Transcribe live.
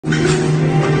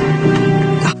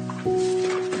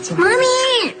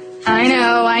Mommy!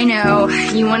 I know.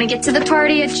 You want to get to the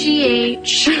party at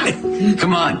GH.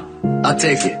 Come on. I'll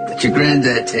take you. Let your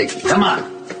granddad take you. Come on.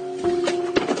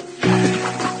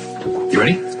 You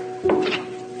ready?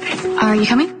 Are you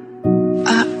coming?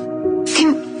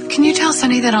 Can you tell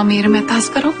Sonny that I'll meet him at the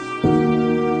hospital?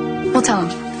 We'll tell him.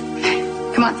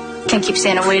 Come on. Can't keep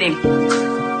Santa waiting.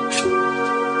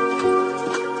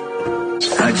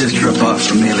 I just drove off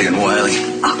from Wiley and Wiley.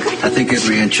 I think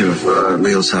every inch of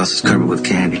Leo's house is covered with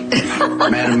candy.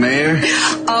 Madam Mayor?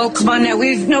 Oh, come on now.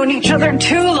 We've known each other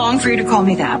too long for you to call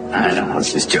me that. I know. I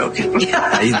was just joking.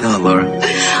 How you doing, Laura?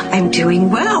 I'm doing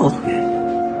well.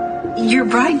 Your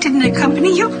bride didn't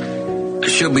accompany you?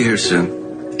 She'll be here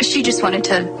soon. She just wanted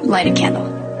to light a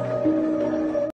candle.